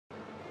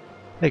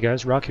Hey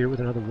guys, Rock here with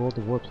another World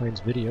of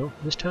Warplanes video.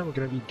 This time we're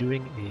going to be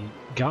doing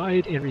a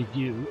guide and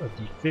review of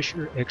the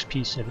Fisher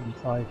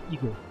XP-75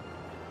 Eagle,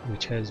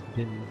 which has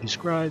been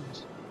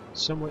described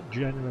somewhat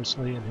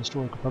generously in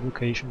historical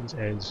publications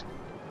as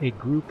a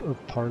group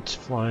of parts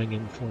flying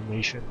in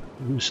formation,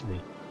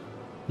 loosely.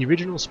 The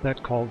original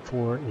spec called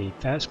for a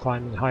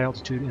fast-climbing,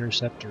 high-altitude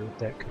interceptor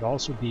that could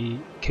also be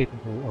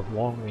capable of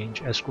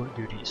long-range escort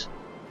duties.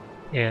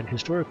 And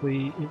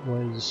historically, it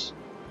was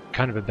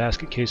kind of a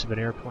basket case of an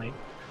airplane.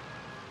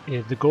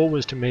 The goal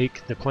was to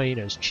make the plane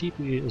as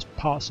cheaply as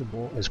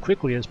possible, as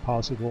quickly as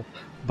possible,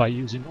 by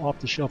using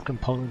off-the-shelf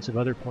components of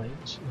other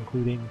planes,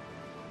 including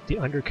the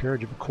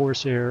undercarriage of a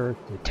Corsair,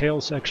 the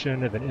tail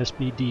section of an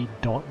SBD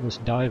Dauntless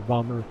dive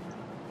bomber,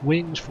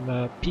 wings from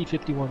a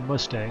P-51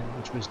 Mustang,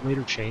 which was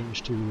later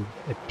changed to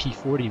a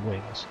P-40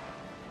 wings.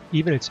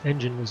 Even its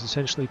engine was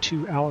essentially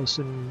two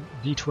Allison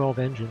V12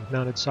 engines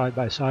mounted side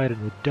by side in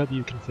the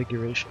W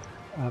configuration,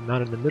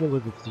 mounted in the middle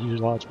of the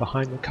fuselage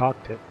behind the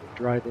cockpit,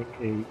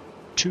 driving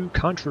two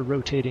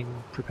contra-rotating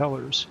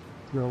propellers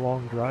through a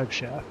long drive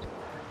shaft.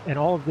 And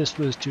all of this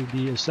was to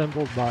be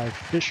assembled by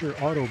Fisher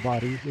Auto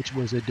Body, which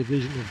was a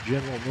division of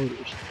General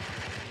Motors.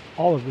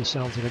 All of this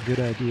sounds like a good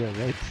idea,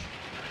 right?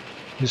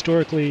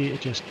 Historically,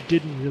 it just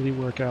didn't really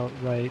work out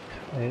right.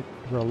 There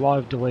were a lot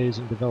of delays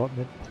in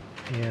development,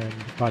 and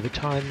by the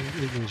time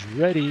it was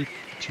ready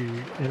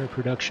to enter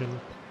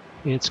production,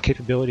 its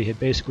capability had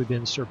basically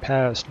been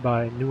surpassed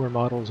by newer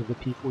models of the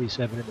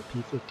P-47 and the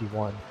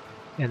P-51.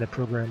 And the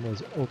program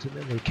was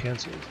ultimately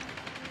canceled.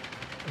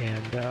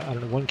 And I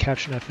don't know, one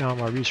caption I found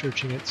while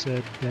researching it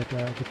said that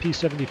the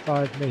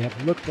P-75 may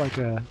have looked like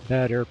a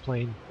bad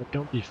airplane, but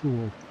don't be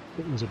fooled,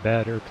 it was a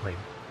bad airplane.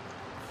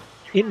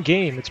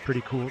 In-game, it's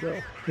pretty cool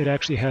though. It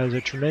actually has a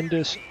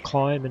tremendous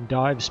climb and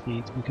dive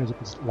speeds because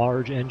of its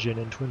large engine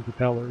and twin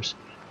propellers,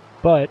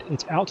 but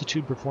its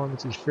altitude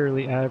performance is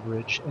fairly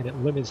average, and it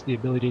limits the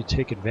ability to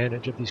take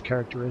advantage of these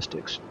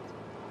characteristics.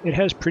 It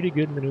has pretty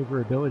good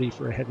maneuverability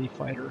for a heavy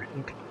fighter.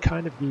 It could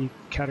kind of be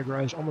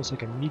categorized almost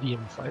like a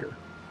medium fighter.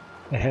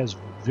 It has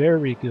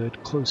very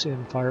good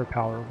close-in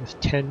firepower with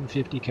 10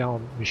 50 cal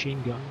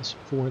machine guns,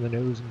 4 in the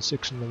nose and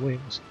 6 in the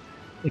wings.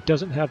 It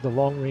doesn't have the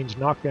long-range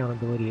knockdown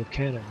ability of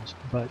cannons,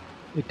 but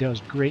it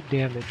does great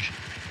damage,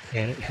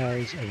 and it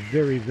has a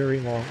very, very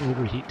long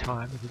overheat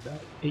time of about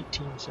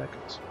 18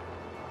 seconds.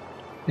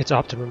 Its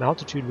optimum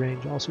altitude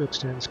range also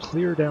extends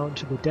clear down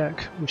to the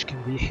deck, which can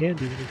be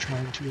handy when you're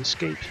trying to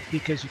escape,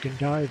 because you can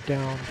dive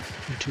down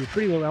into a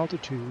pretty low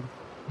altitude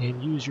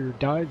and use your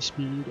dive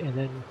speed and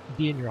then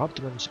be in your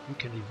optimum so you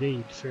can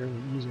evade fairly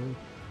easily.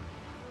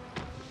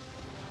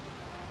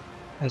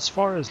 As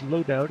far as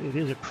loadout, it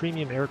is a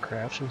premium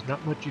aircraft, so there's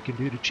not much you can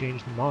do to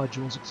change the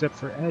modules except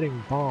for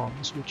adding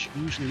bombs, which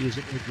usually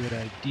isn't a good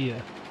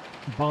idea.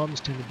 Bombs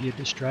tend to be a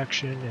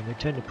distraction, and they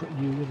tend to put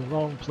you in the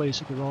wrong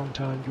place at the wrong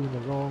time, doing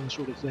the wrong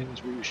sort of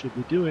things where you should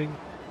be doing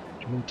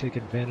to really take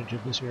advantage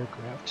of this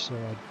aircraft, so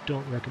I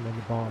don't recommend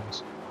the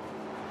bombs.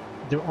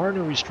 There are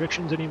no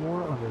restrictions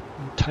anymore on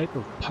the type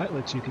of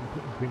pilots you can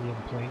put in premium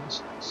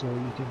planes, so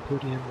you can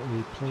put in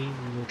a plane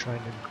where you're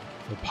trying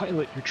to, a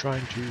pilot you're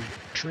trying to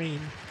train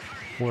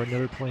for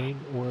another plane,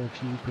 or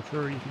if you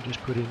prefer, you can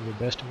just put in your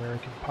best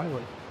American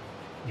pilot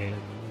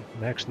and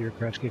max the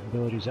aircraft's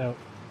capabilities out.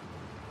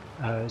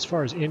 As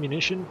far as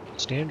ammunition,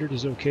 standard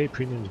is okay,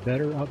 premium is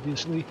better,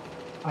 obviously.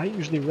 I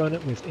usually run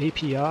it with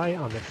API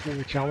on the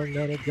 4 Cowling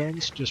mounted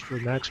guns, just for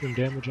maximum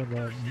damage on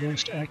the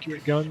most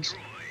accurate guns,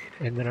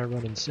 and then I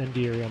run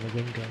incendiary on the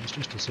wing guns,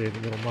 just to save a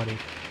little money.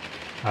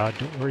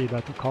 Don't worry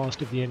about the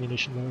cost of the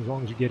ammunition though, as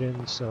long as you get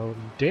in some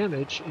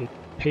damage, it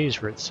pays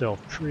for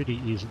itself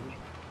pretty easily.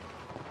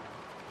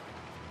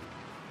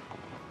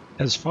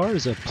 As far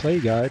as a play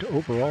guide,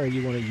 overall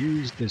you want to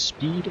use the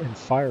speed and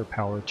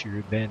firepower to your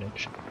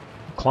advantage.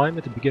 Climb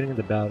at the beginning of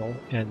the battle,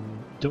 and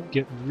don't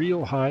get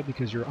real high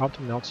because your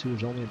optimum altitude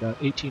is only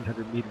about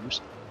 1800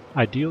 meters.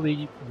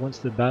 Ideally, once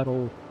the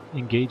battle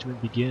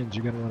engagement begins,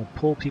 you're going to want to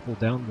pull people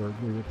downward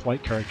where your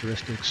flight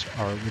characteristics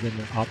are within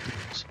their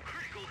optimums.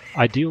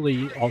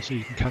 Ideally, also,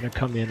 you can kind of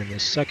come in the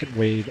second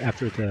wave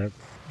after the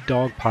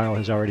dog pile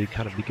has already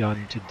kind of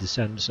begun to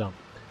descend some.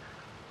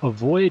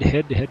 Avoid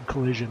head-to-head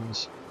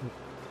collisions,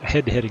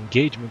 head-to-head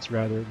engagements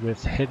rather,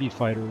 with heavy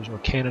fighters or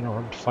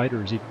cannon-armed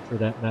fighters even for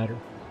that matter.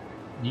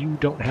 You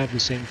don't have the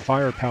same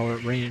firepower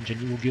at range,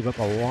 and you will give up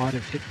a lot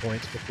of hit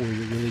points before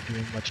you're really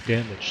doing much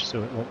damage,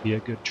 so it won't be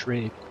a good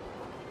trade.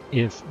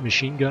 If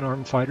machine gun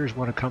armed fighters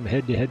want to come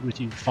head to head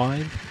with you,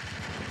 fine.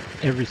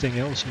 Everything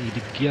else you need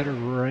to get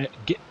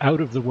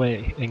out of the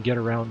way and get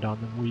around on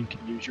them where you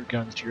can use your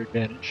guns to your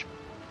advantage.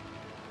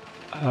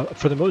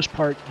 For the most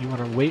part, you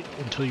want to wait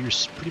until you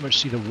pretty much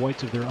see the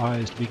whites of their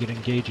eyes to begin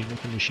engaging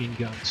with the machine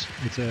guns.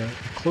 It's a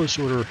close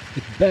order,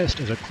 it's best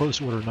as a close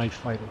order knife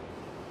fighter.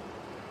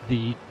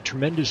 The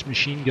tremendous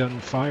machine gun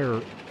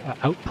fire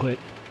output,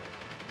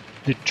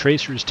 the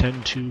tracers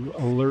tend to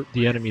alert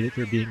the enemy that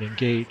they're being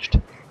engaged,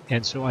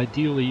 and so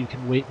ideally you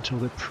can wait until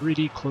they're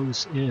pretty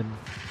close in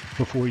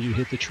before you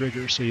hit the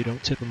trigger so you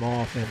don't tip them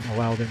off and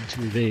allow them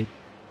to evade.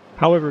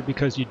 However,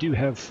 because you do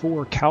have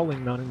 4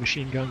 cowling mounted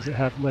machine guns that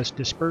have less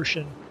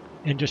dispersion,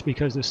 and just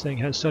because this thing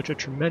has such a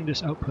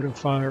tremendous output of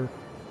fire,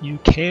 you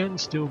can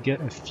still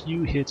get a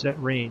few hits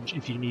at range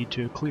if you need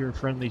to clear a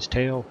friendly's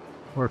tail,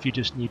 or if you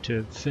just need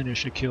to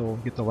finish a kill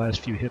and get the last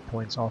few hit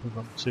points off of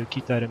them. So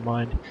keep that in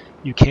mind.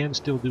 You can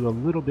still do a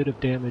little bit of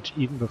damage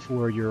even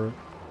before your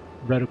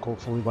reticle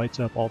fully lights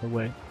up all the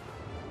way.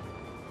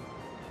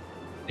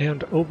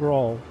 And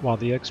overall, while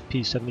the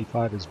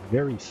XP-75 is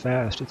very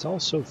fast, it's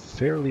also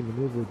fairly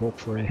maneuverable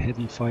for a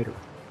heavy fighter.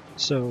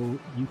 So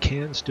you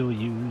can still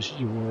use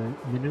your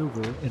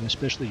maneuver and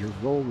especially your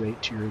roll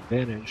rate to your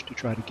advantage to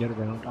try to get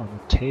around on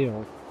the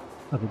tail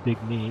of a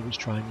big knee who's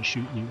trying to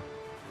shoot you.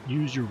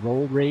 Use your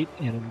roll rate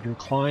and your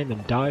climb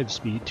and dive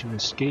speed to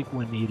escape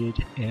when needed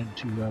and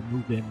to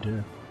move in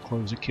to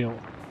close a kill.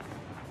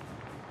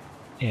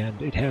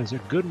 And it has a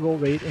good roll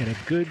rate and a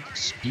good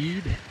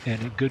speed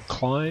and a good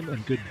climb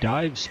and good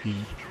dive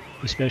speed,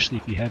 especially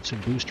if you have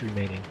some boost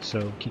remaining,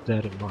 so keep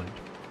that in mind.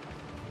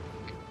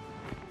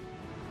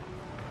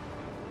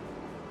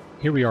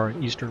 Here we are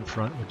on Eastern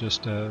Front. We're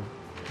just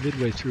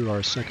midway through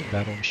our second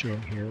battle I'm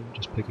showing here,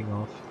 just picking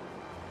off,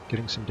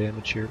 getting some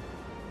damage here.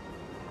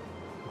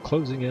 We're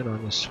closing in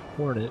on this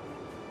Hornet.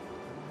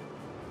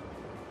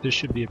 This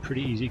should be a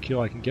pretty easy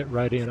kill. I can get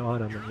right in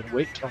on him. I'm going to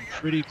wait until I'm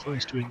pretty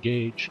close to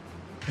engage,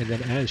 and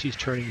then as he's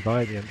turning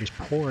by me, I'm just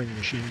pouring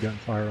machine gun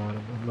fire on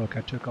him. And look,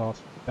 I took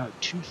off about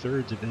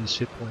 2/3 of his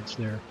hit points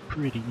there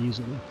pretty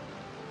easily,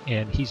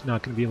 and he's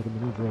not going to be able to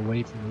maneuver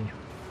away from me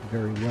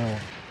very well.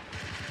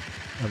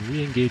 I'm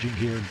re-engaging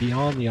here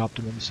beyond the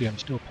optimum. See, I'm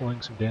still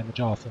pulling some damage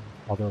off him,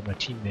 although my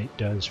teammate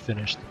does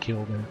finish the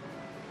kill there.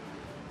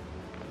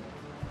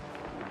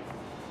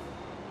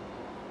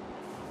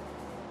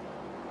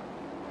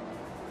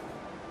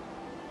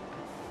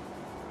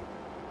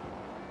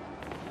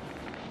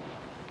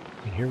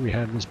 And here we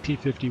have this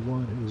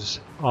P-51 who's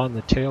on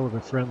the tail of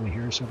a friendly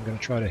here, so I'm going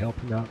to try to help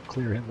him out,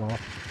 clear him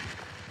off.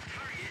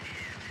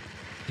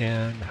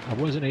 And I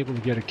wasn't able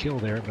to get a kill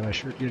there, but I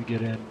sure did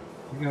get in.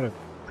 We got a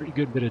pretty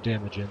good bit of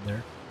damage in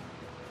there.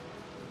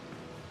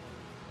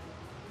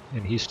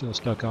 And he's still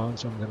stuck on,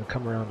 so I'm going to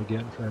come around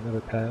again for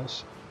another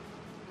pass.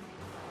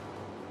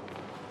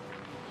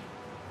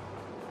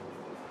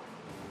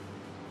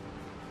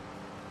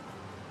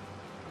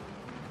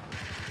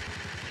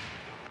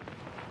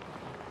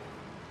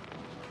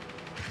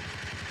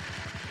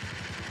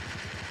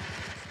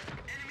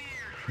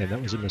 And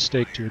that was a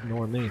mistake to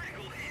ignore me.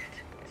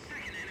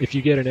 If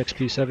you get an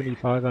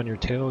XP-75 on your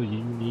tail,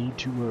 you need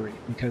to worry,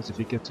 because if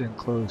it gets in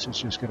close,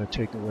 it's just going to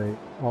take away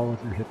all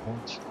of your hit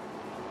points.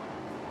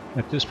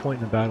 At this point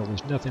in the battle,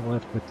 there's nothing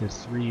left but the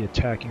 3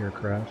 attack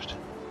aircraft.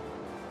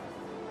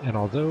 And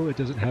although it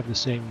doesn't have the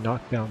same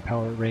knockdown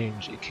power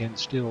range, it can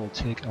still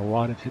take a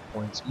lot of hit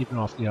points, even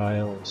off the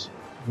ILs,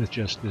 with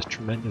just this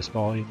tremendous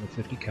volume of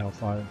 50 cal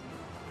fire.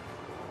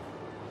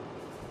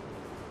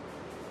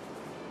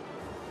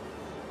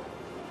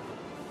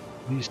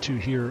 These two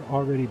here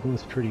already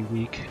both pretty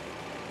weak.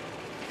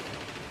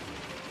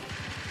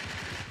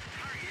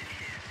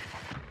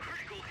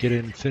 Get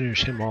in,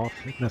 finish him off.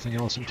 If nothing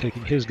else, I'm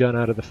taking his gun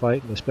out of the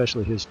fight, and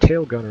especially his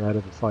tail gunner out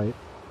of the fight,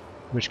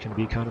 which can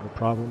be kind of a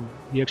problem.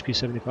 The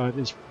XP-75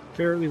 is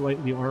fairly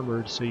lightly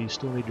armored, so you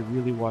still need to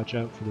really watch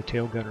out for the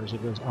tail gunners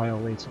of those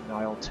IL-8s and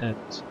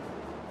IL-10s.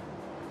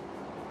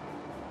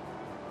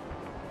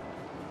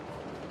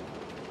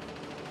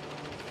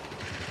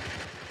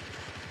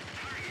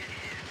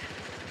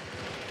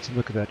 So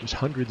look at that, just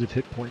hundreds of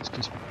hit points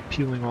just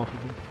peeling off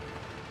of him.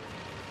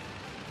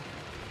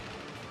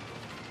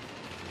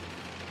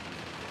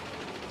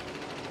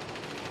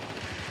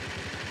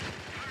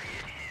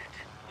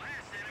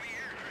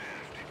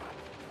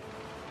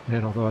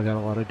 And although I got a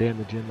lot of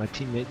damage in, my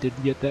teammate did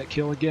get that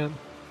kill again.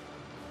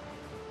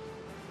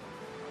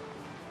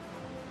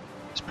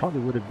 This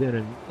probably would have been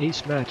an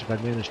ace match if I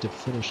managed to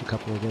finish a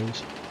couple of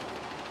those.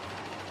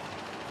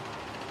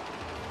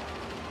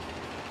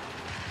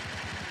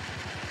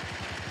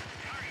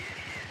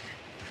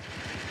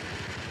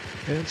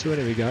 And so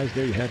anyway guys,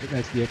 there you have it.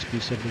 That's the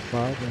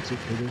XP-75. That's it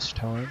for this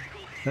time.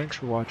 Thanks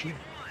for watching.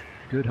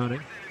 Good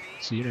hunting.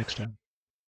 See you next time.